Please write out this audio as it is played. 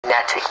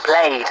Kinetic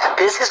Blade.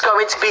 This is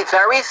going to be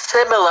very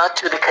similar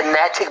to the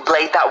Kinetic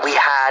Blade that we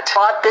had,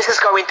 but this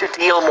is going to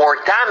deal more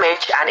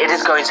damage and it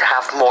is going to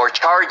have more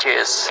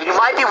charges. You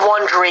might be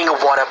wondering,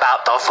 what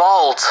about the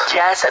vault?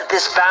 Yes,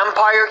 this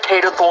Vampire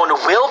Catathorn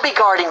will be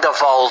guarding the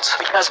vault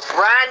because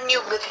brand new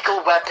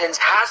mythical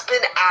weapons has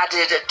been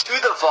added to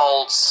the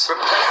vaults,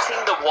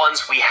 replacing the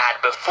ones we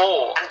had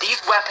before. And these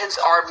weapons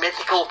are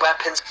mythical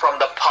weapons from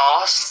the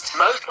past,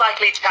 most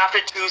likely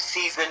Chapter 2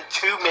 Season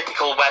 2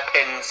 mythical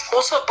weapons.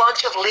 Also, a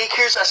bunch of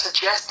leakers are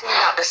suggesting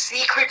that the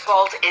secret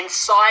vault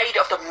inside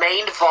of the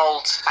main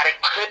vault at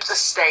Eclipse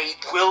Estate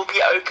will be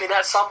open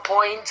at some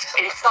point.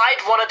 Inside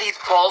one of these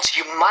vaults,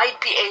 you might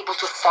be able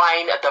to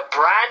find the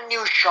brand new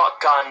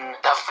shotgun,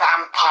 the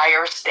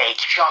Vampire Stake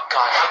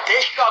Shotgun. Now,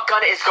 this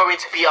shotgun is going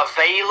to be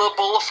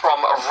available from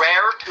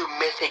rare to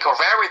mythic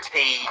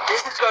rarity.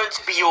 This is going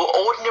to be your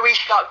ordinary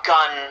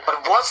shotgun,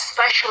 but what's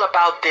special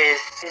about this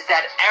is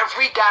that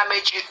every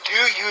damage you do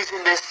use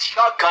in this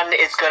shotgun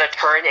is going to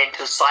turn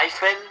into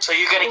Siphon, so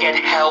you're going to get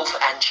health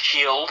and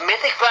shield.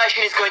 Mythic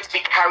version is going to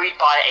be carried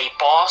by a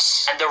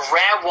boss, and the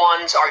rare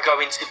ones are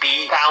going to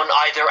be found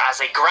either as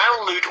a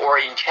ground loot or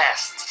in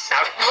chests. Now,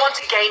 if you want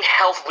to gain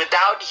health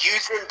without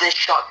using this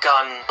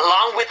shotgun,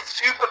 along with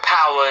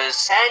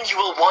superpowers, then you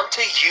will want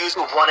to use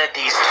one of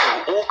these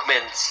two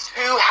augments.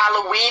 Two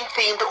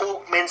Halloween-themed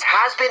augments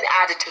has been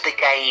added to the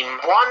game,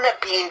 one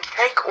being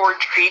Trick or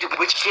Treat,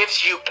 which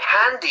gives you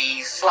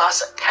candies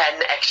plus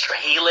 10 extra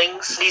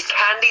healings. These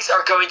candies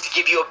are going to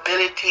give you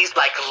abilities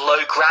like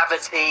low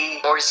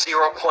gravity or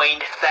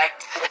 0-point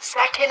effect. The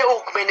second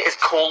augment is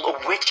called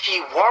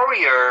Witchy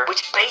Warrior,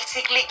 which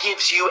basically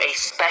gives you a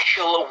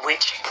special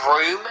witch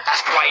broom.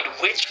 That's right,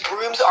 witch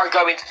brooms are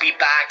going to be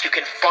back. You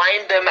can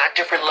find them at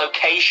different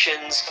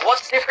locations.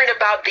 What's different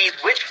about these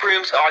witch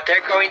brooms are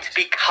they're going to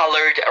be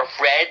colored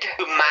red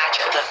to match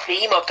the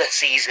theme of the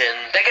season.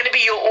 They're going to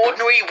be your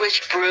ordinary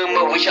witch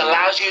broom, which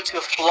allows you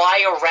to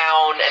fly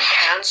around and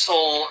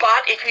cancel.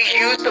 But if you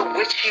use the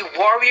Witchy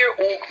Warrior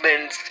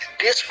augment,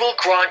 this will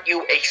grant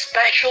you a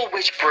special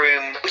witch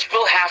broom, which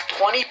will have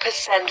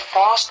 20%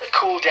 faster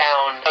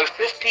cooldown, so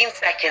 15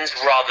 seconds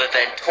rather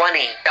than 20.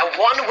 Now,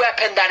 one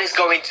weapon that is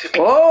going to be...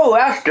 Oh,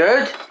 that's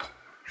good.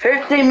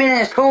 15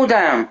 minutes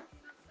cooldown.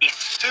 Is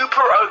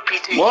super OP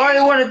to Why do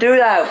you want to do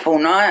that,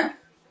 Fortnite?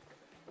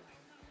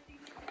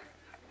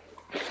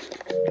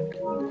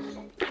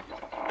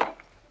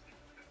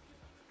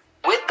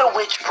 With the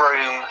witch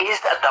broom is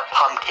the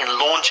pumpkin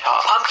launcher.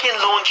 Pumpkin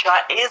launcher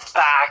is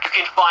back. You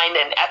can find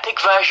an epic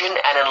version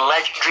and a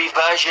legendary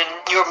version.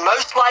 You're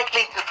most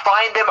likely to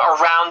find them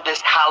around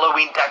this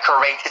Halloween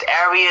decorated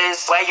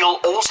areas, where you'll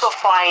also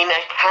find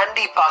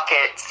candy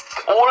buckets.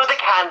 All of the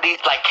candies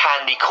like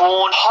candy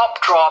corn,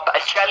 hop drop,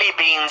 jelly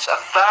beans,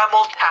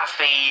 thermal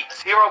taffy,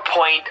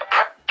 0-point,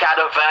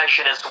 shadow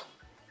version as well.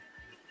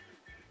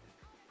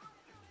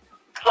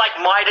 It's like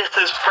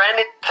Midas's friend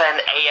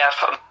and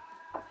AF.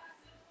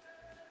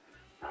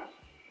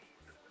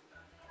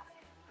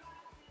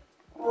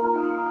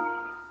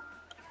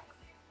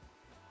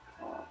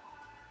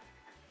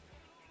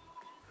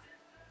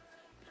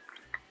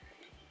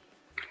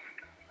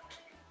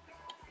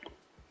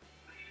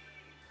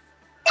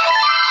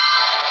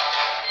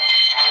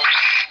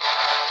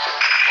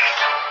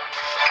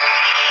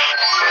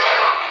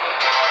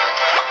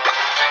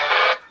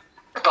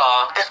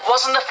 This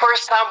wasn't the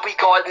first time we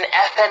got an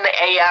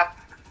FNAF.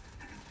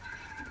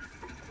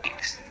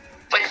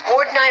 But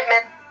Fortnite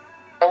meant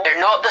they're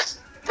not the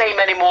same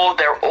anymore.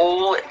 They're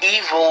all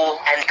evil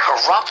and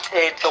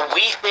corrupted. So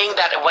we think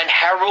that when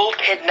Harold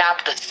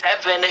kidnapped the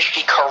Seven,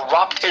 she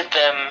corrupted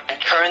them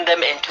and turned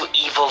them into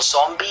evil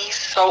zombies.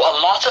 So a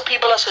lot of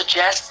people are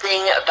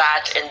suggesting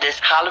that in this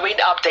Halloween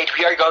update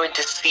we are going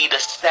to see the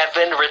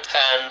Seven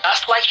return,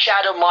 just like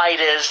Shadow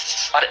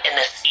Midas, but in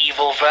its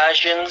evil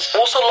versions.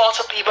 Also, lots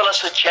of people are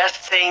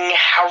suggesting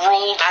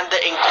Harold and the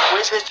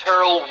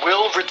Inquisitor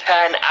will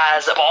return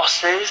as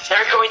bosses.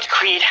 They're going to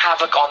create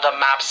havoc on the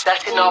map,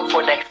 setting up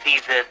for next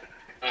season.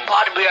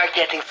 But we are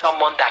getting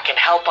someone that can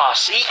help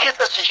us. Leakers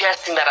are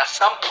suggesting that at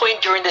some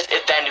point during this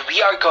event,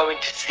 we are going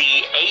to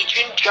see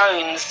Agent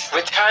Jones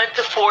return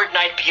to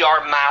Fortnite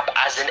VR map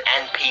as an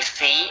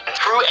NPC. And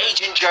through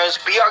Agent Jones,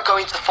 we are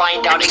going to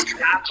find out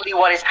exactly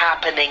what is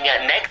happening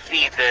next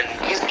season.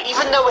 Because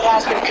even though it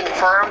has been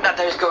confirmed that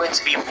there's going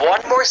to be one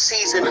more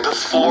season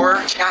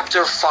before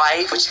Chapter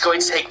 5, which is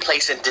going to take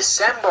place in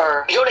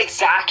December, we don't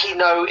exactly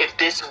know if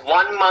this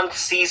 1 month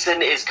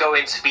season is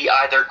going to be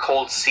either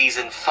called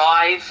Season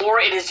 5 or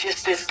it is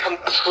just this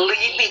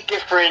completely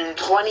different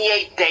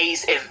 28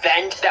 days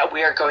event that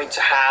we are going to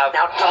have.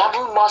 Now,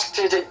 Donald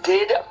Mustard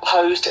did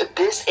post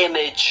this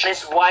image.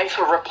 His wife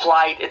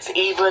replied, "It's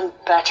even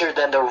better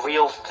than the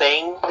real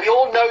thing." We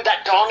all know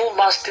that Donald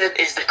Mustard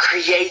is the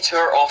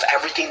creator of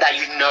everything that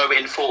you know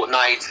in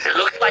Fortnite. It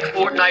looks like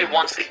Fortnite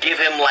wants to give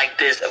him like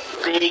this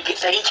big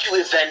thank you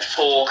event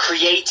for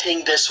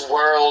creating this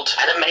world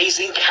and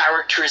amazing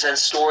characters and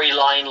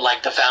storyline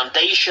like the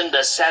Foundation,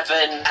 the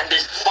Seven, and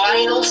this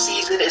final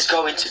season is going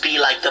going to be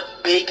like the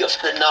big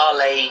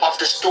finale of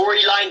the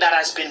storyline that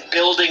has been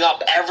building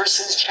up ever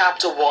since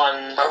chapter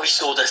 1, where we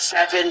saw the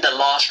Seven, the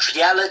Lost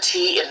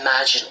Reality,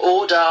 Imagine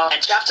Order,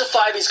 and chapter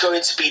 5 is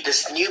going to be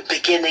this new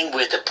beginning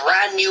with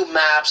brand new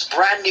maps,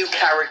 brand new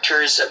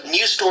characters, a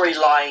new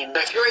storyline.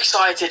 If you're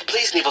excited,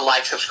 please leave a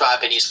like,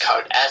 subscribe, and use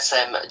code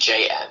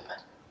SMJM.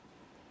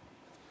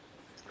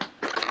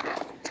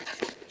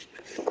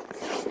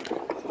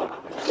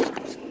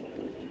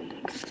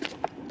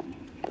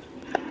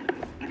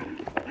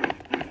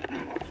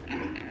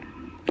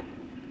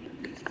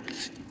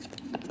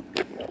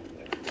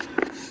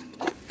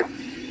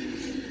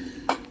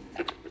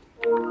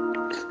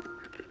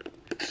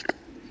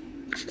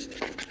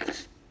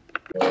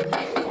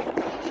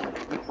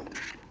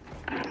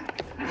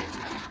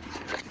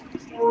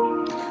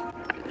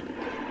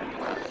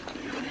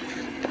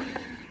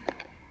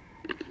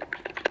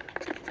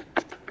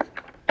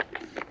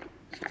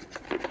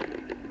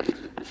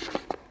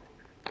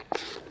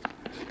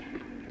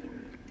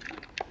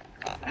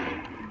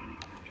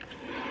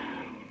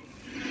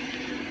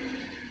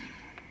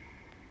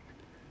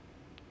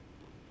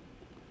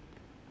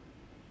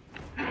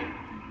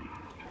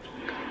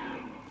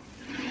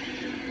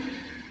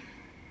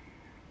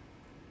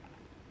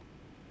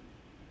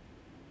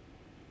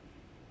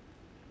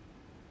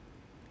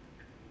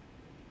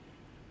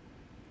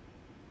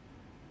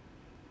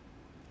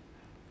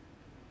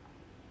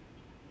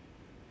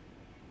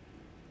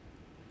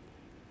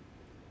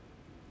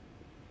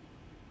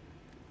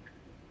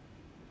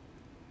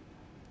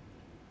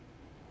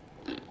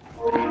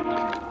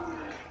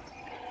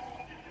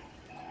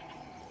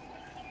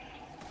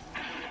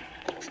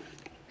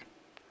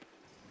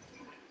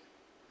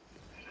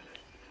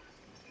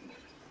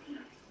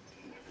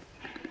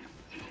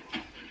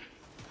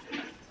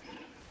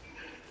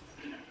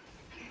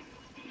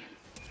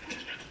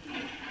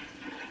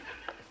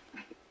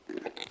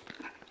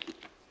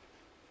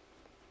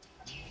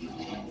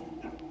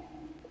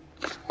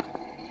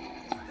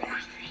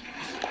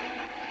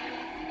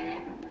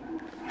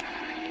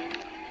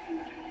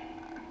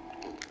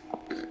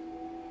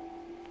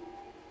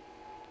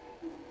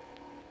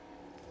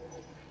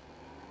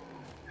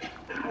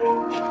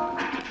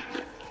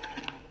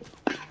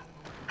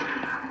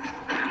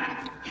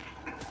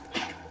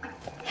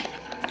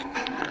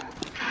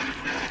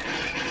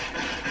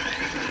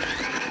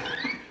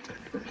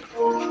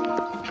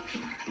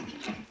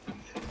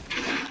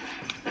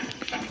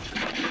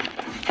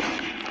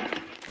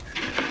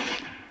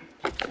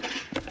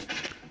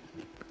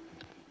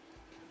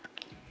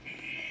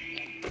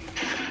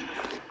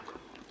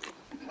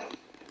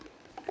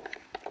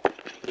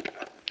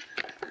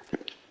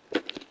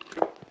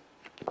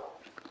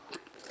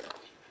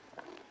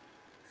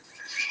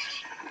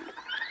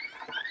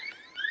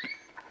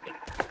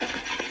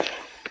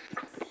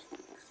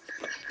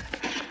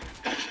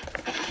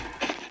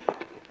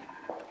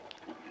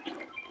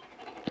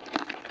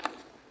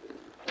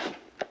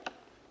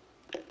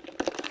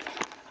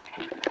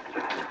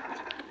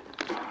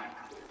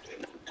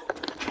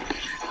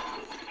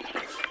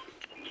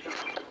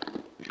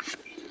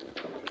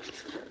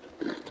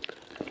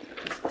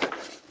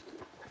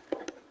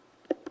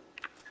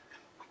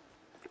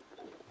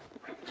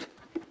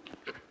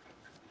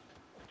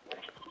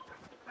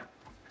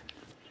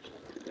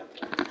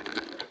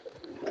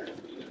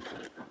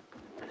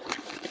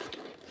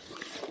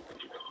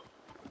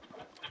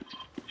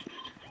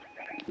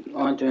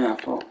 What am I doing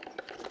that for?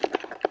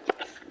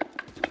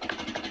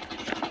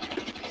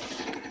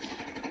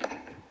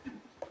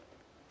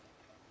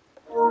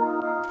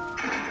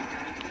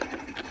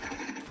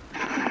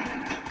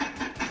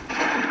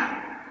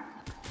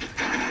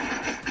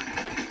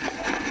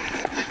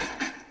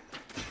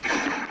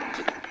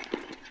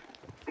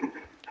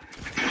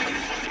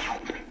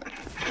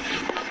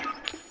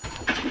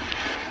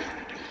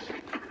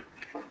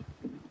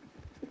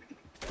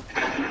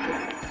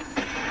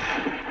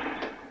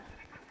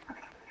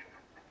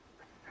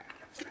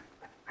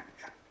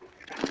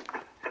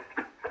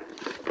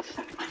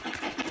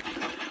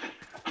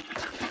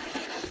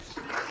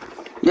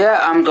 Yeah,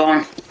 I'm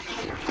gone.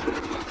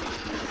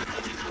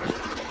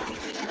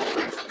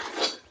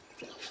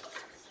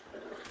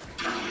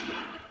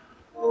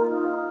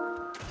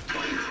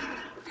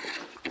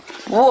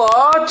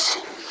 What?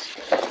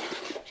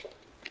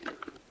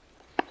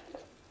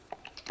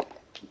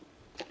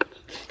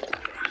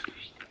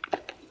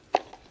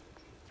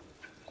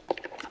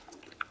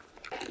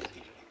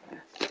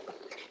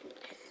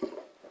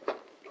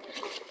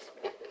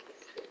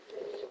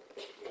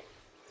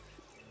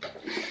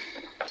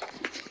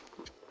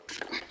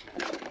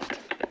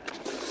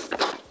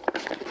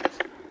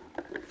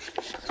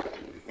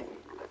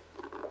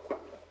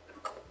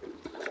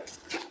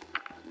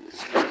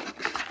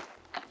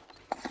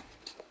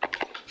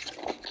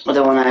 I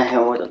don't want to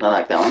hold it, I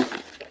like that one.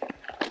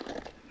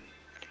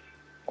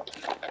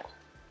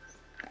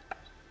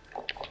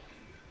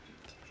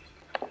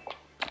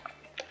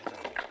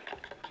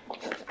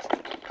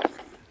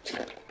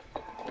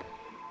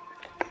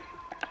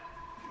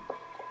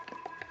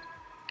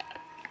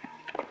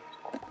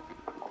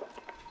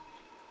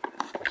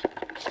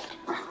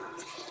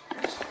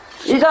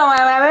 You don't want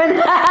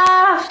Aaron?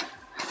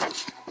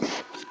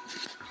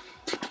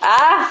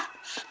 Ah?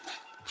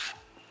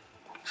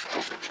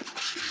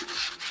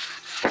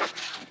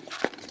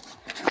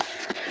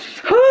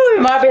 Whew,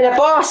 you might be the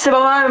boss of a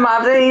moment, my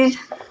please.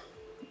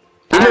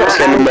 You know what's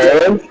getting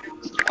married?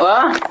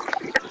 What?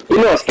 You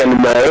know what's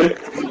getting married?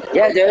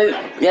 Yeah, I do.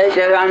 Yeah, I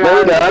do. I No, know.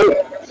 you don't.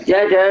 Yeah,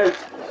 I do.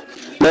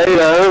 No, you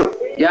don't.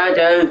 Yeah, I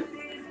do.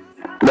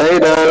 No, you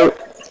don't.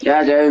 Yeah,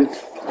 I do.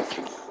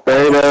 No,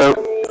 you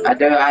don't. I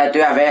do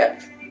have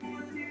it.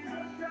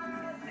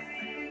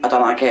 I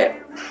don't like it.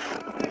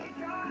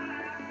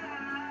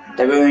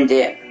 They ruined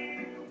it.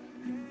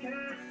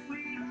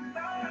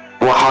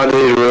 Well, how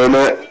did you ruin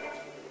it?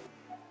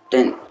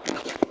 Didn't.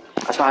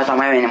 That's why I don't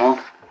wear it anymore.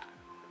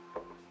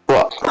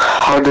 What?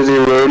 How did he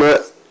ruin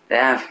it? They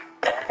have.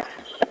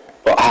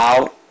 What,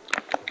 how?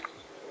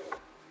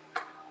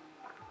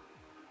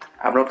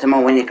 I've looked them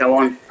all when you go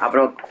on. I've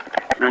looked.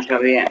 And I'll show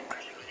you it.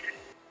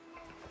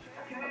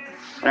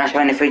 When I show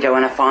in the future,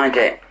 when I find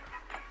it.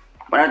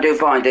 When I do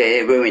find it,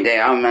 it ruined it.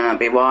 I'm gonna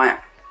be right.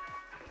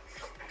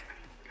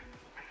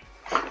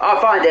 I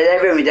find it, they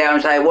ruined it.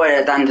 I'm saying, what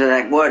have they done to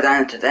that? What have they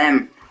done to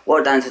them? What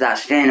have they done to that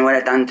skin? What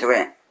have they done to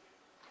it?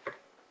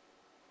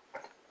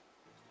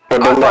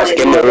 What I done that find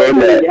skin that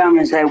ruined it? I'm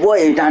gonna say, what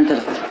have you done to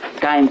the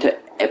game, to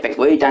Epic?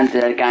 What have you done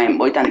to the game?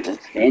 What have you done to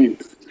the skin?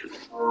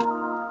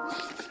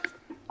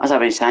 That's what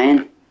I've been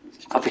saying.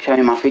 I'll be showing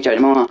you my future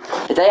tomorrow.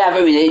 If they have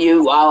ruined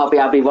it, I'll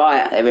be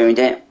right. They ruined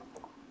it.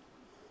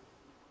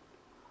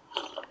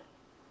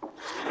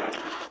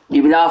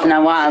 You be laughing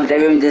at what? They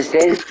ruined the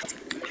skin?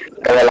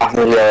 They were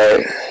laughing at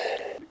you.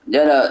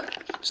 Yeah, look.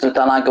 Still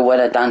don't like what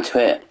they done to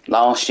it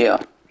last year.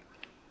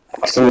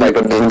 I still like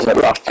what done to it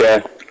last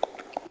year.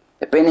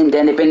 They've been in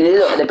there, they've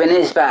been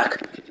this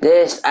back.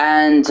 This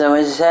and, what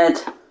is it said?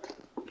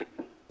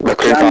 The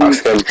crew park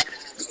skin.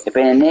 They've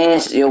been in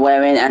this, you're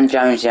wearing, and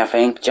Jones, I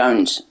think.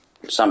 Jones,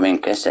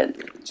 something, I said.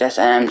 Just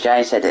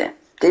Jay said it.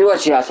 Did you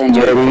watch it? I sent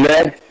you.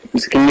 Yeah,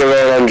 skin you're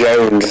wearing on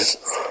Jones.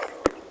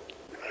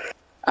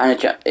 And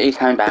he's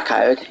coming back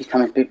out. He's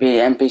coming to be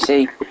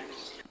NPC.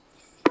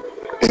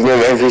 He's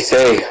going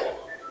MVC.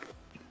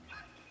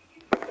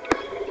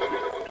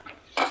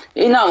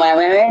 He's not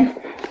wearing.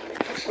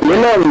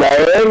 You're not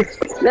married.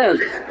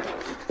 Look.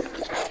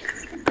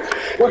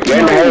 What's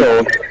You're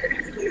married.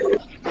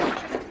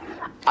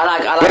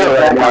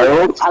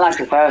 I like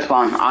the first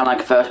one. I like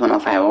the first one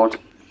of Harold.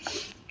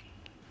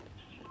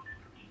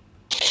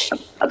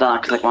 I don't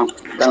like the second one.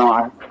 Don't know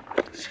why.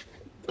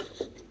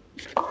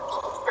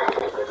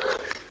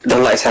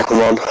 Don't like second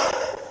one.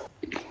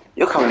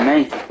 You're coming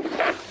me.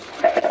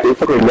 You're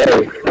fucking me.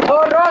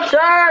 Oh, God's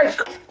sake!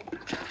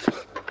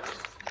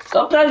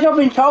 Stop those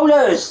shopping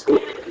shoulders!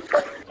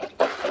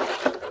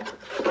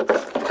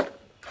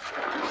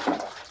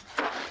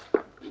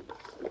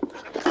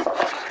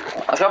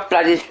 I dropped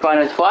bloody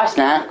spider twice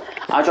now.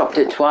 I dropped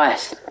it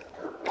twice.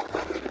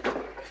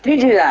 Did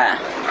you do that?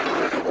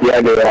 Yeah,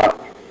 I do that.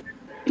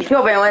 You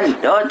drop it when...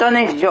 I don't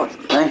need to drop.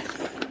 No.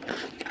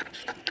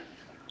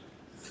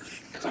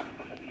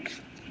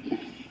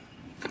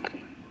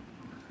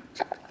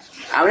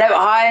 I'm never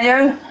higher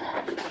than you.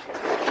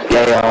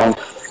 Yeah.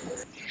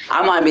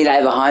 I might be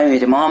level higher than you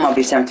tomorrow. I might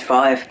be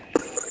 75.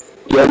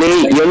 You're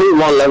only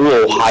one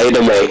level higher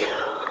than me.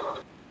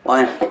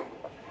 Why?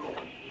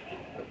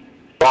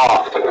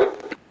 What?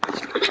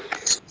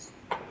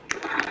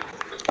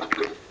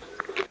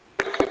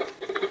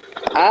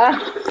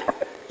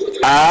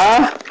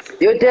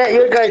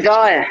 You're gonna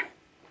die.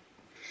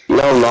 No,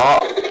 I'm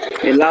not.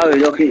 You're low,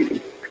 looking.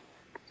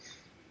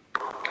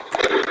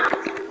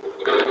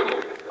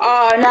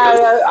 Oh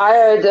no, I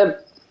heard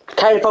the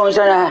California's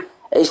gonna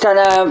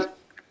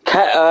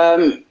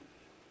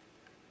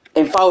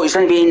in fault, it's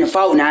gonna be in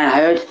fault now, I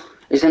heard.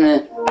 It's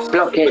gonna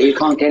block it, you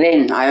can't get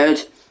in, I heard.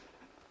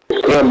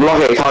 You're gonna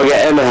block it, you can't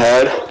get in, I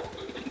heard.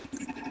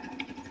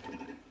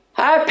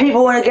 How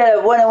people wanna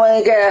get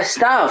their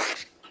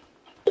stuff?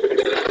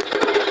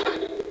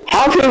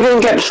 How are people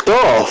gonna get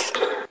stuff?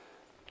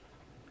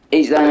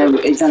 He's gonna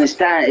be in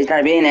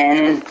there and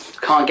then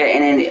can't get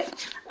in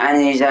and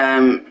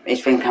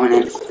his thing coming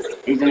in.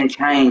 He's gonna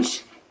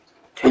change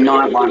to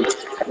night one.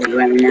 We're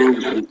wearing now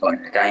we've got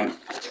the game.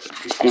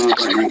 This thing we've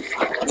got in it.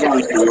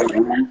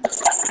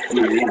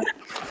 Yeah.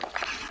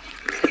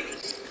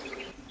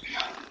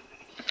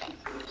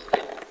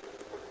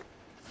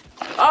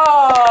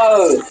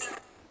 Oh!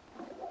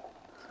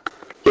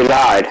 You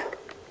died.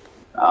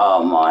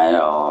 Oh my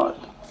lord.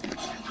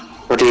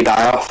 What did you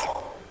die off?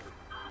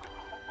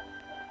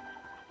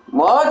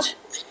 What?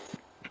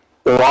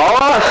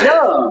 What?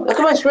 No, look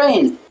at my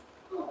screen.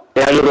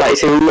 Yeah, I look like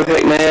seeing the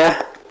pic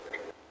there.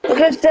 Look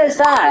who says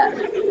that.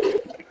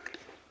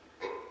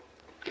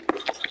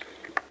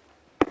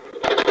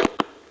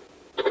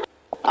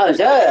 Oh, it's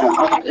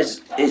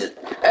her.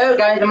 Her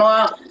going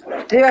tomorrow.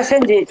 Did I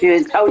send it to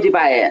you? Told you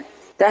about it.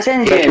 Did I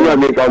send it to Yeah, she you?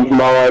 might be gone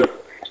tomorrow.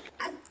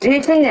 Did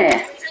you see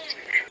it?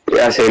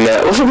 Yeah, I seen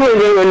that. What's the point of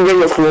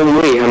doing it for 1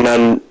 week and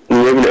then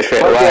removing it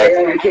straight away?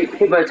 Yeah, give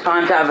people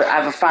time to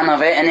have a fun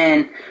of it, and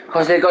then,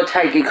 because they've got to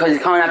take it, because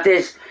they can't have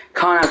this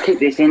can't keep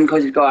this in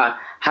because it's got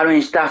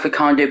Halloween stuff. It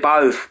can't do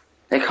both.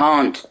 They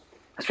can't.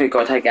 That's why you've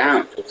got to take it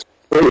out.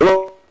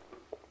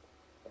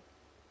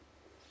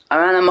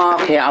 I'm on the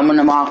mark here. I'm on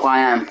the mark where I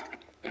am.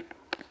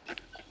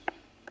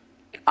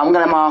 I'm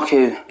going to mark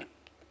you.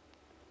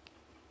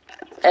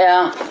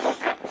 Yeah.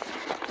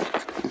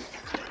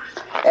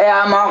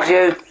 Yeah, I marked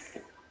you.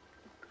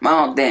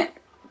 Marked it.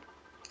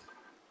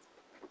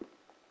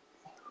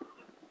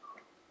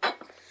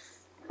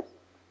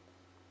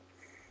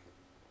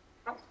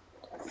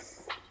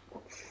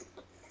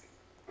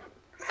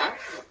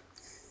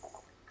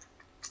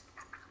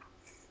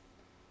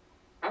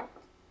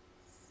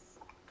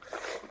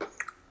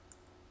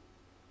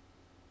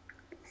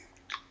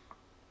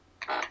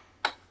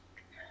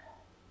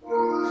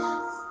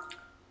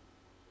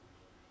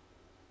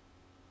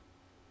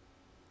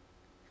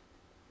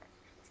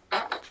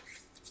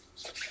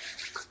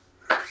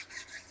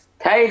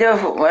 Data,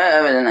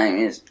 whatever the name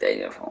is,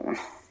 data phone.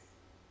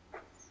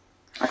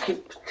 I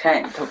keep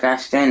talking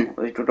that in,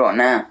 we've got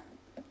now.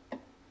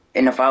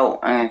 In the vault,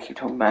 I'm gonna keep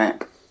talking about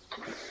it.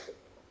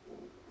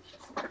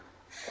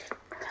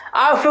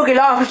 I'll fucking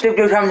laugh if Stupid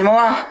Dude comes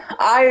more.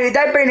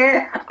 They've been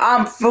in,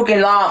 I'm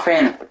fucking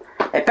laughing.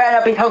 They better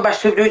not be talking about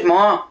Stupid Dudes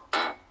more.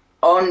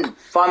 On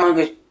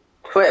 500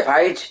 Twitter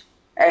page,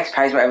 X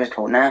page, whatever it's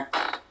called now.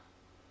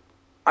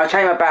 I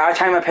changed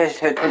my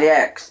picture to the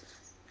X.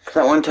 Cause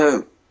I want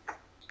to.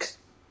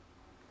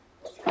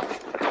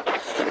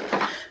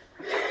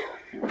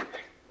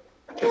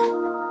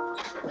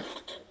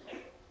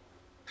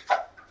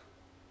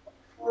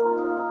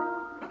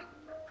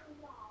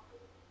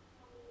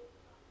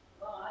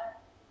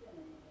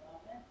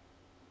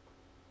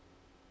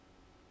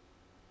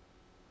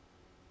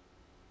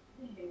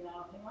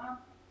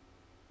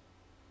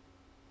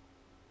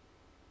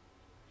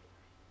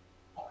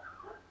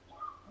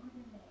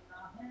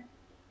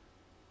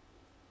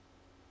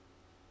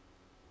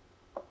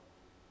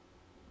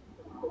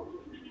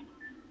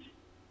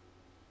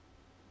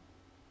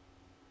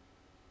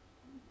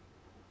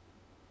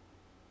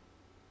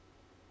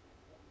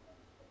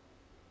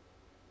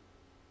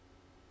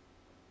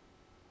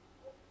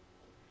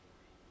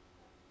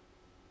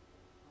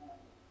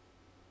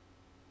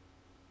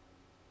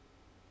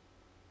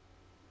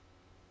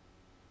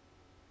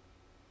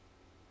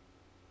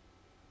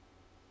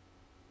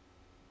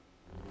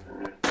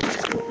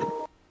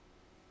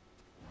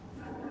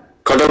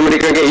 God, somebody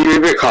go get you a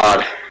bit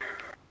card.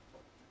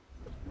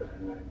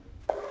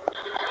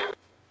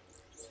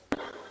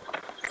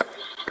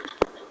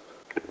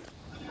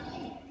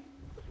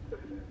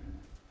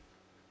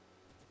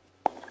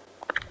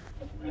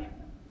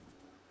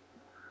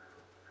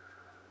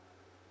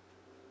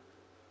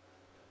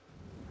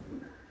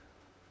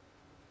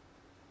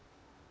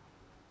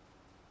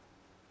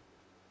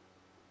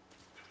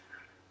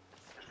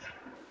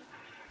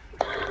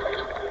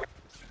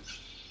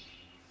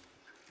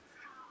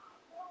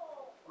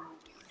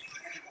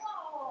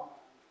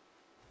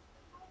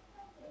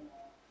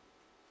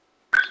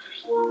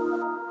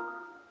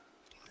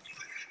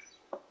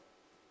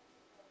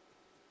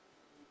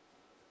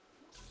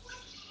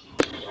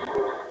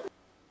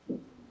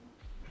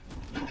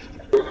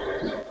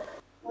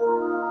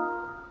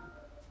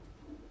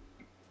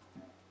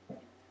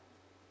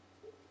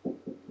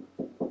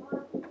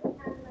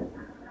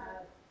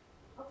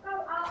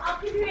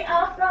 I'll give you it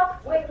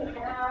after. Wait a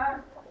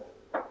minute.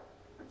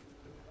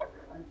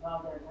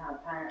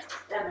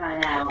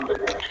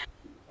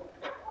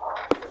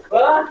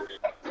 What?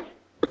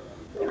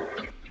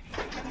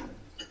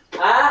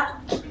 Huh?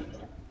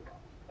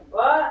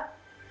 What?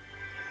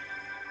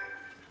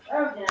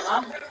 Everything,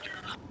 Mum.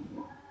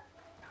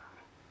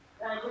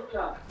 Good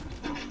job.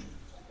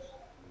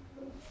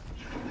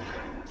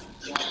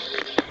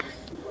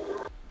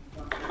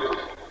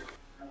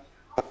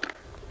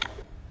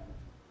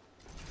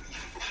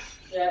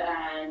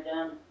 Yeah, and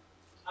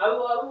I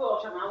will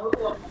watch it, man. I will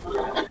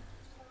watch it.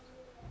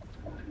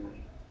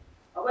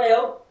 I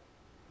will.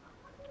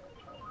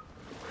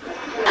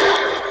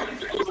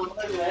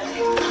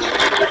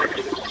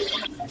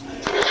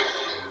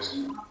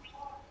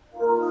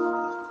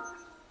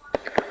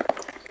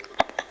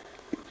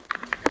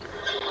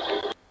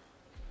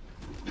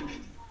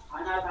 I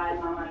know about it,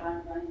 Mum. I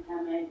don't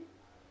tell me.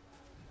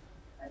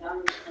 I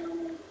don't tell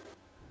me.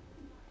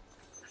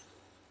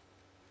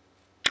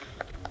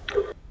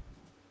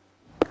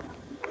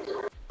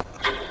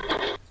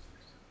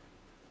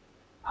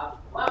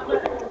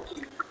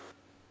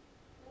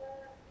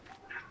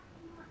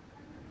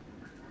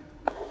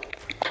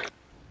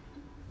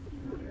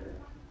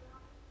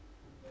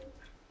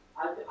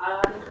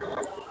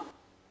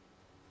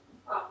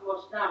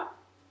 What's now?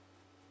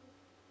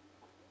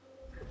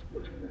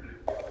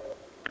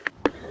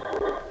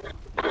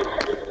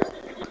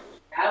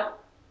 Out.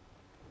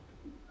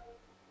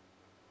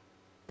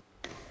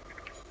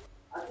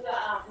 I do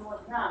that after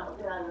what's now. I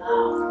do that now.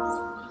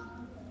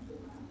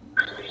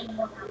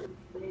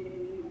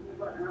 You've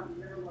got enough to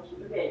know what you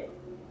did.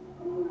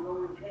 And you're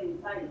going to clean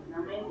face, you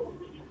know what I mean?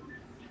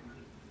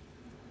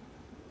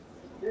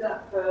 Do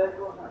that first,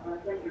 what's that? When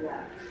I sent you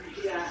that,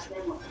 do that,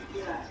 then what? Do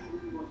that,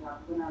 what's that?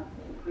 When I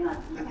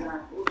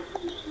all the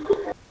things in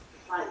the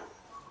pipe,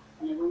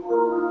 and then when you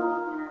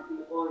do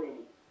the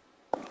boiling.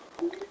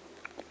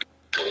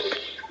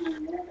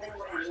 And then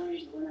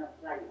when I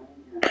play,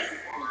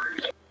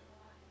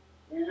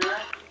 you know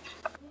that?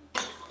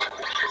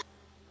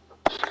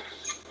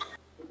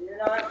 You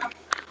know that?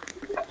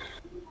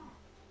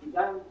 You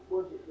don't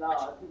push it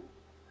large.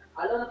 I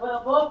don't put a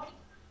book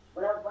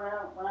when I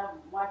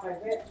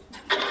microwave it.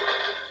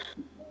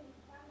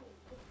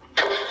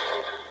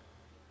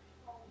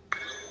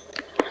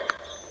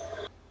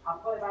 I've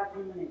got about 2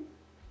 minutes.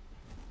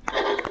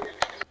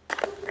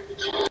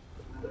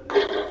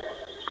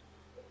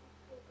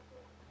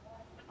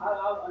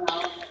 I'll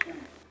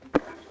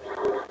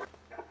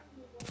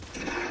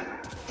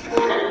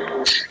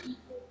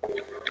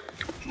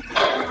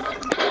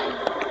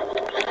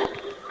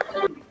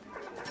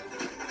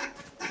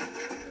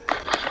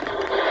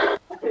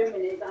 2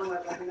 minutes, I'm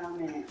working on a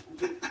minute.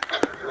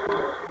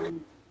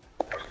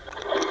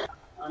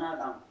 Oh, no,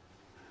 done.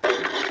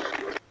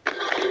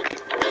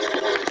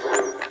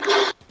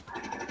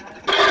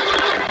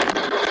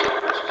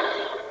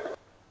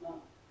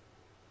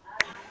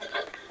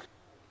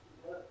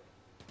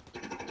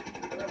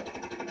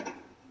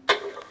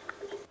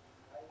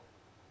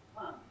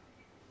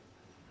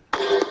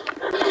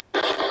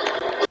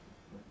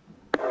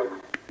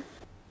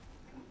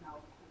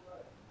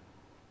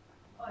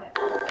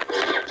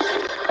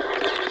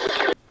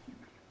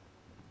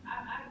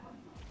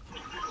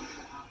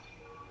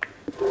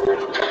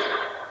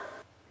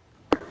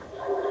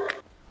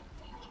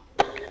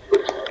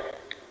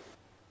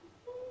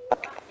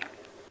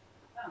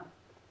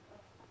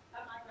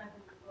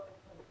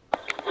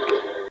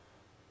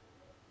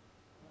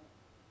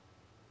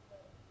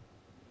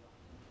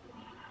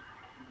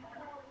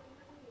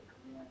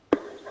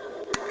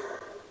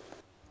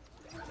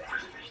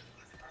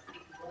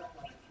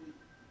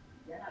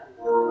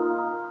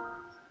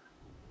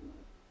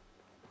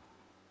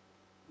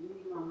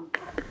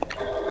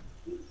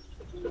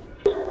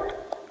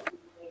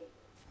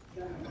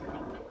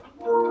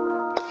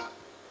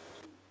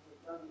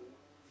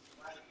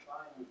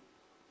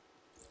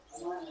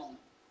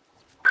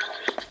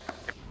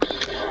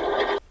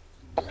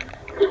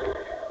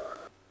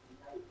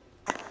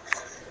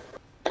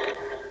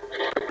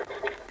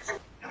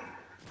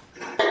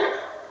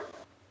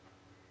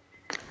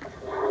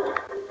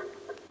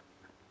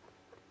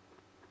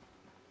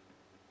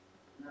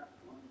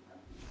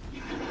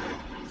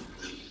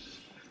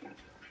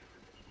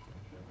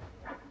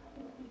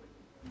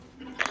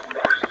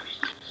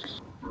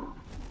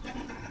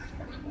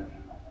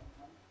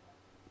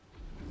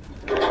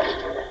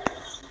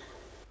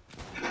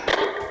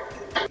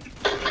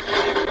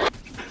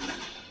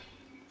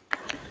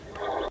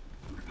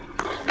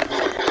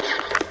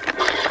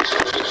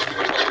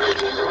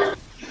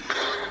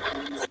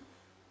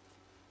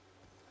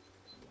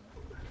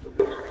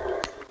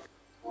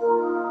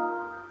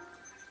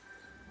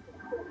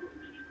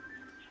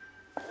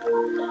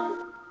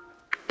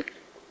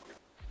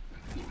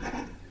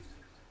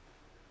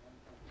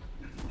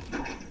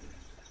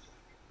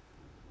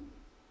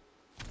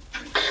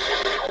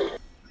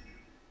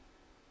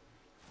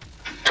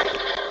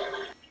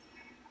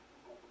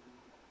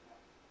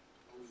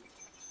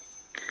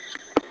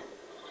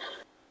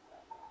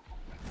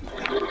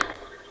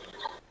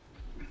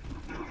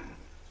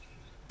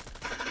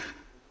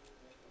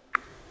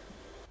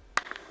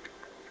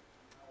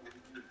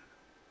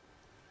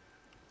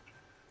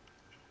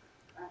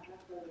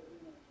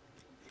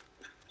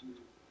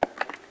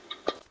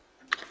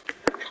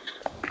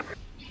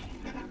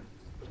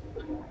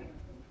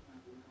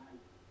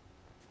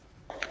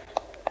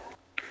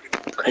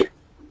 Okay.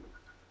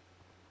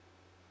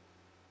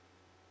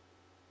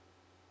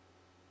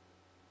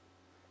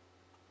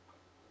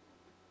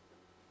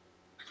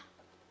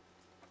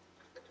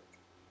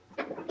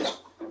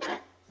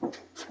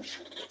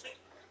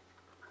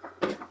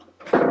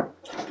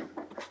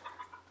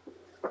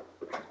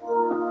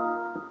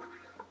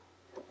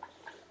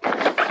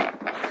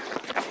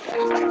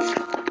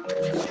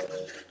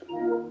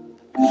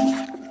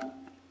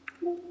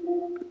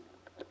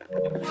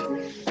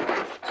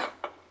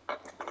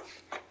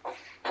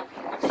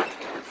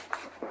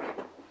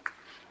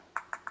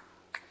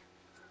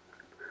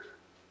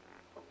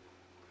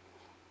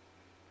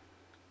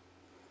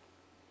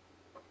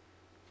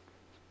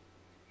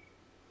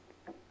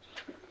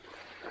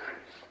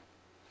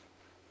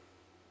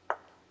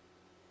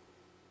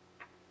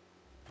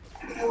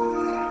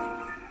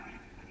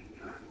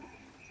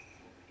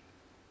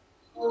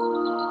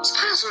 This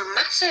pile's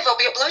massive. I'll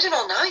be uploading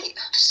all night.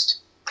 Psst,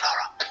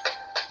 Clara.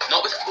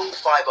 Not with full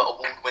fibre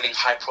award-winning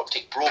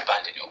hyper-optic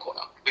broadband in your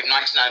corner. With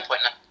 99.9.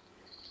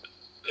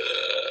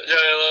 Yeah,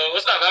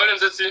 what's up? How many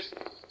is it?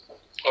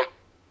 Oh.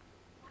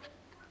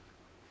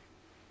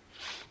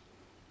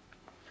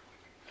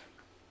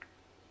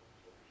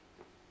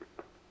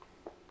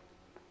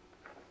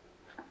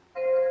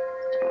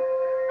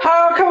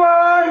 Oh, come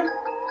on!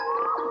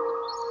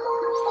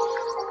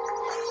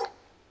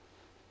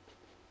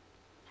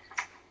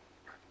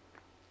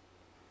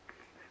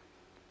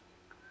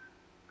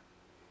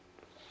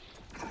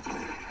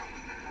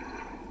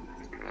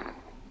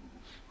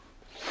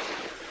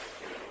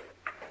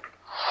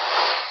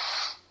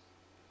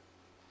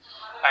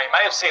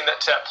 may have seen that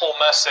Paul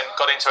Merson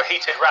got into a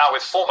heated row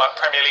with former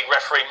Premier League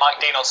referee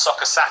Mike Dean on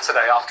Soccer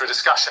Saturday after a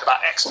discussion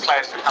about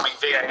ex-players becoming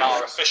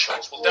VAR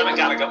officials. Well, Devon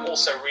Gallagher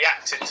also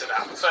reacted to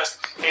that. But first,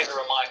 here's a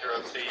reminder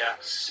of the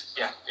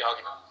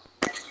argument.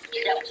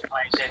 You get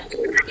players in,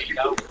 you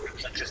go,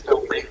 and just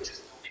don't leave.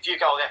 If you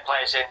go get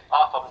players in,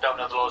 half of them don't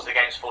know the laws of the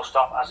game, full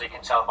stop, as you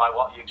can tell by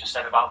what you just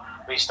said about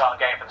restart a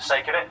game for the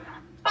sake of it.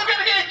 I'm going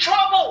to get in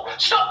trouble!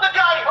 Stop the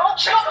game!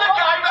 Stop the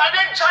game and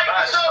then take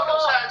the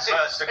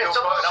circumstances! It's a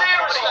law,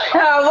 seriously!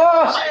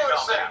 Hello.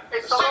 Seriously!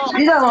 It's a law!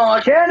 You don't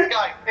watching?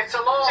 It's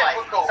a law!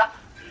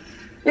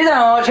 You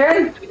don't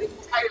watching?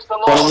 It's the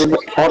law!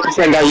 What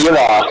percent are you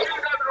are?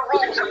 You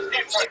can't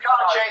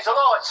change the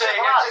law, it's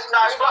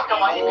black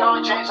and white, you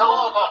can't change the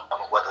law.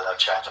 I'm aware that I've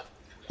changed.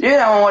 You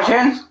don't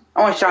watching?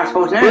 I want Sky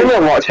Sports You're News.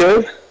 not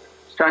watching.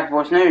 Sky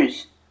Sports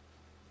News.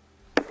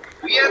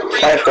 We have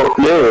I thought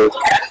no.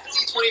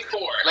 24.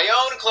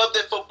 Leon Club de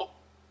Football.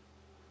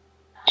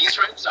 He's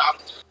trying to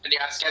stop, and he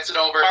gets it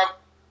over.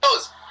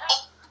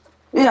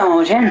 You don't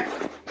watching?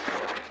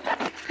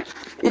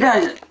 You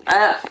don't.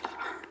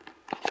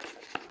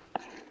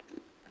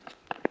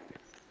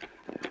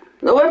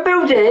 Look what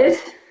Bill did.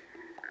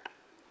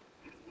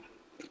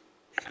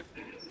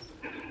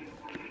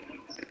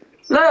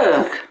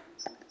 Look.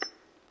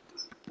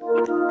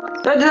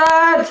 Look at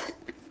that.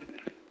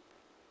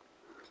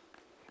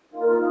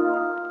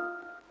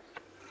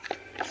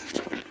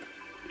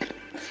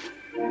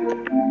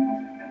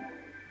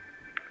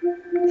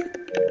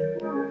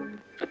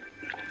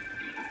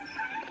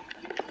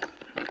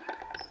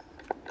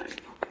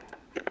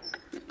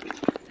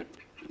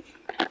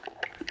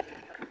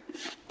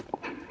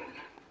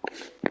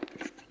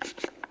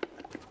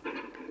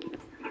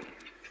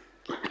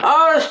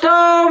 Oh, the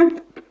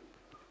storm!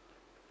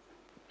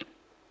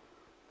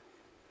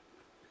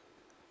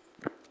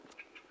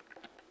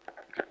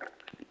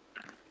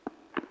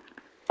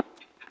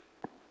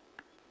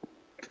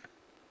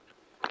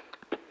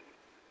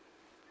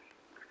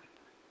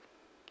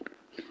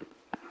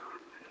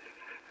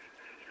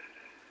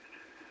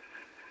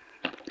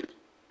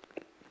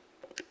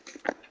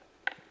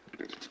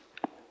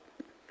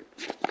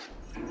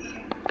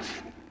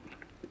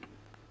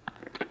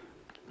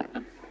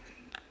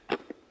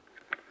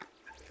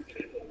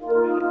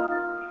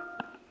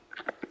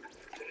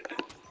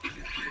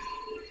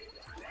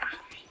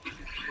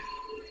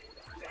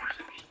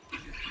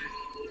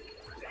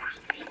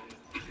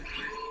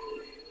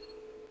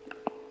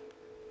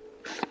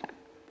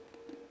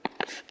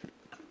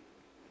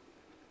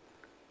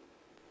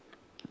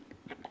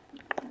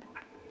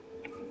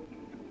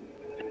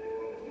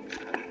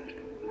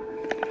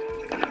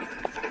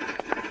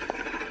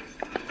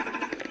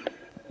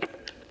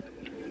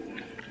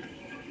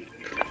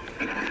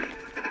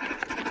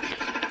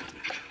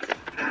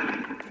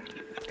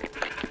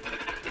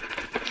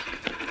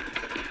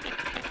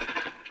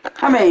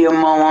 Come here, you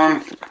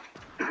moron.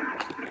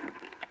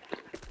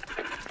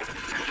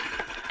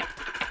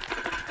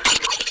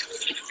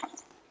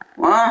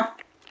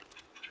 What?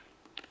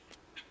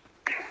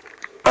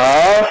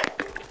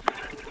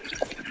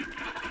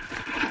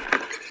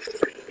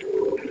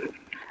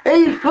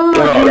 He's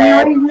fucking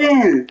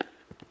amazing.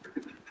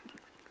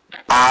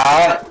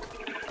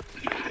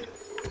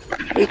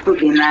 He's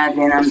fucking mad,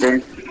 then I'm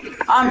dead.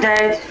 I'm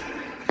dead.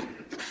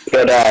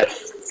 You're dead.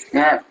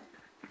 Yep.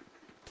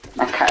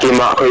 Okay. Do you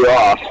mark who you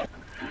are?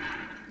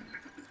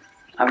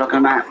 I'm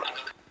looking back.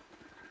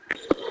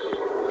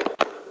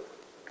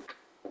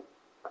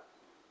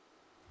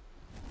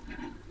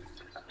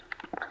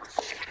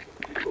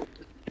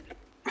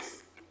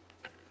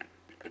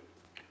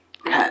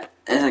 Cat,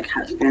 there's a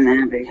cat spin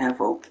there, be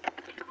careful.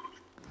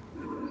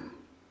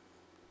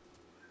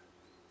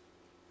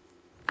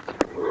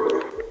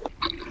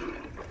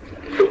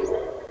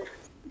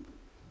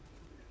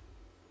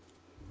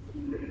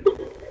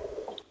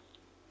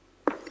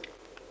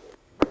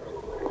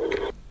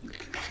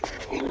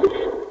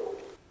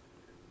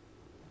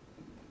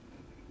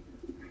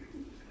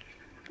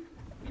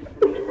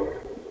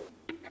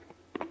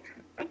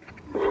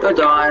 Don't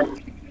die.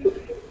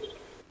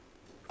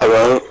 I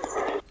won't.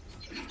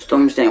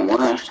 Storm's getting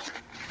worse.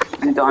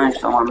 I'm dying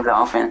so I'm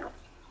laughing.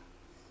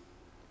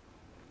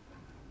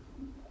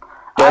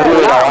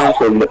 Don't that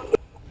happen. You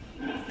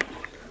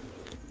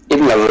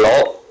didn't have a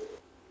lot.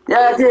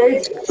 Yeah, I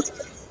did.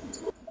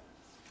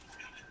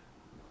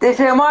 Did you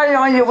see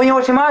when you're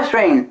watching my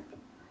screen?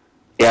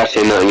 Yeah, I've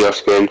seen that on your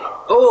screen.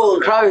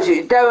 Oh, close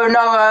it. There were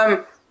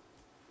no,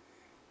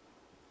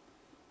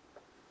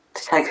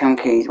 Just take some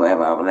keys,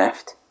 whatever I've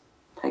left.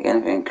 Take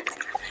anything.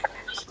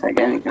 Take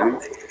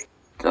anything.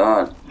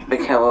 God, be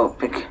careful,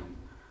 you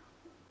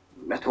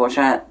have to watch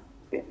out.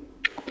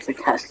 It's a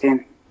cat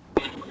skin.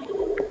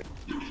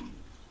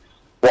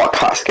 What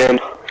cat skin?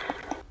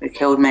 It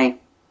killed me.